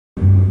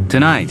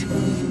Tonight,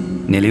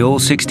 nearly all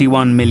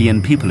 61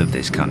 million people of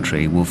this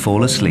country will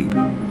fall asleep,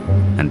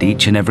 and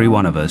each and every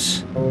one of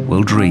us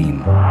will dream.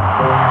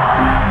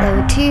 There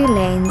were 2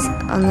 lanes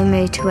on the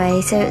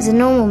motorway, so it was a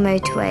normal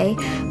motorway,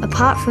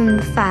 apart from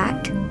the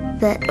fact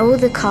that all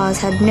the cars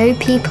had no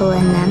people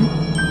in them.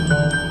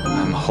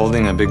 I'm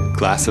holding a big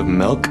glass of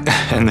milk,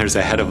 and there's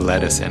a head of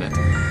lettuce in it.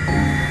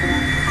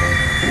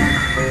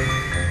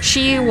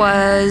 She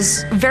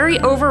was very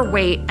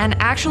overweight and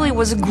actually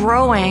was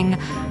growing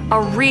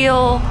a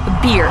real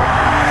beard.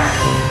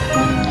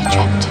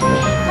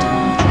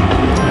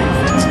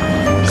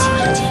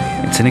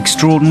 It's an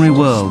extraordinary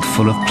world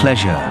full of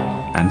pleasure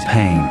and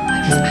pain.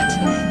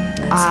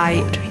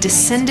 I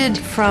descended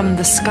from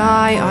the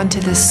sky onto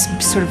this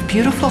sort of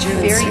beautiful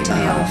fairy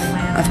tale.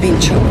 I've been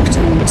choked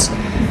and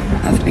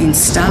I've been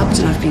stabbed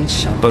and I've been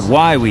shot. But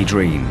why we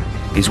dream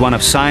is one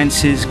of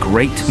science's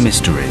great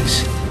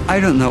mysteries. I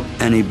don't know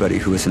anybody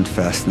who isn't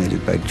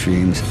fascinated by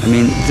dreams. I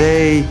mean,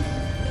 they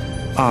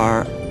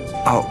are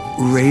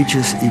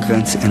outrageous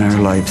events in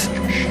our lives.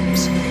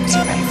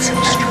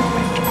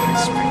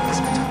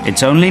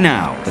 It's only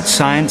now that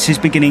science is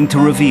beginning to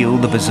reveal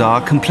the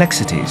bizarre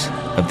complexities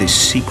of this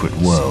secret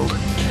world.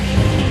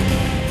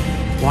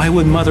 Why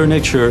would Mother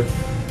Nature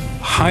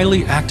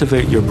highly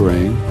activate your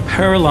brain,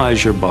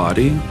 paralyze your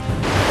body,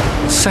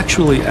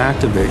 sexually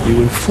activate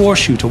you, and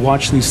force you to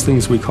watch these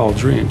things we call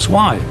dreams?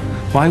 Why?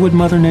 Why would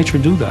Mother Nature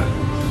do that?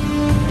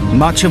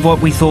 Much of what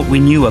we thought we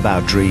knew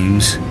about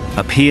dreams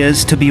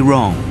appears to be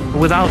wrong.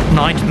 Without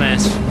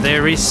nightmares,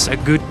 there is a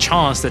good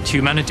chance that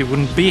humanity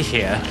wouldn't be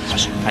here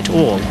at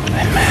all.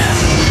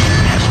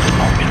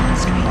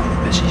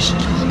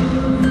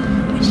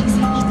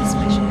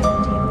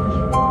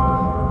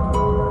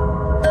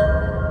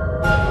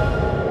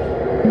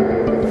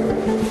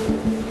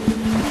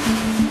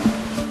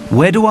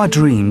 Where do our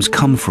dreams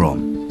come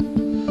from?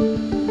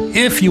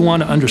 If you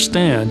want to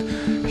understand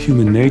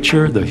human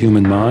nature, the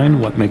human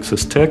mind, what makes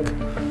us tick,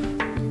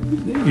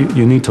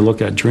 you need to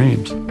look at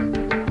dreams.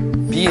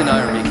 Bea and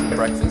I are making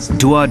breakfast.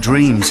 Do our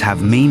dreams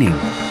have meaning?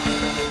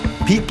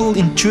 People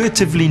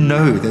intuitively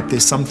know that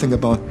there's something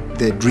about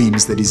their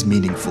dreams that is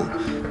meaningful.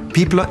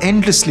 People are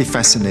endlessly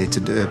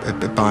fascinated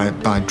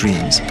by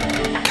dreams.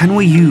 Can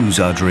we use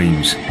our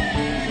dreams?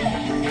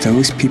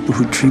 Those people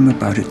who dream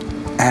about it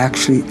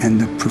actually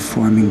end up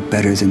performing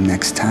better the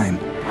next time.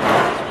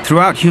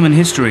 Throughout human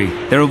history,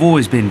 there have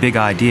always been big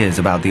ideas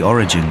about the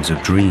origins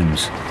of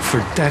dreams.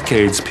 For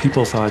decades,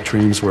 people thought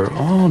dreams were,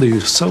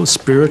 these so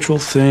spiritual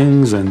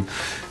things, and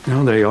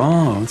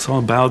it's all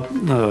about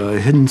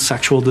hidden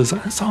sexual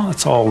desire.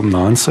 It's all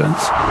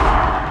nonsense.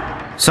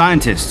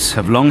 Scientists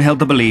have long held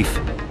the belief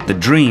that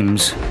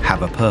dreams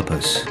have a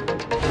purpose.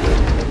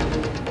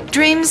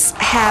 Dreams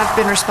have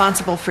been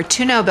responsible for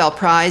 2 Nobel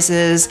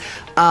Prizes,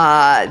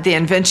 the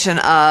invention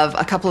of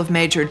a couple of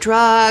major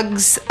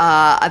drugs,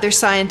 other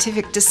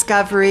scientific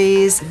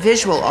discoveries,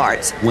 visual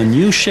arts. When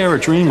you share a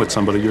dream with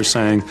somebody, you're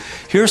saying,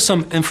 here's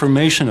some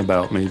information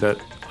about me that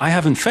I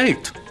haven't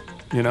faked,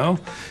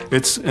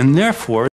 and therefore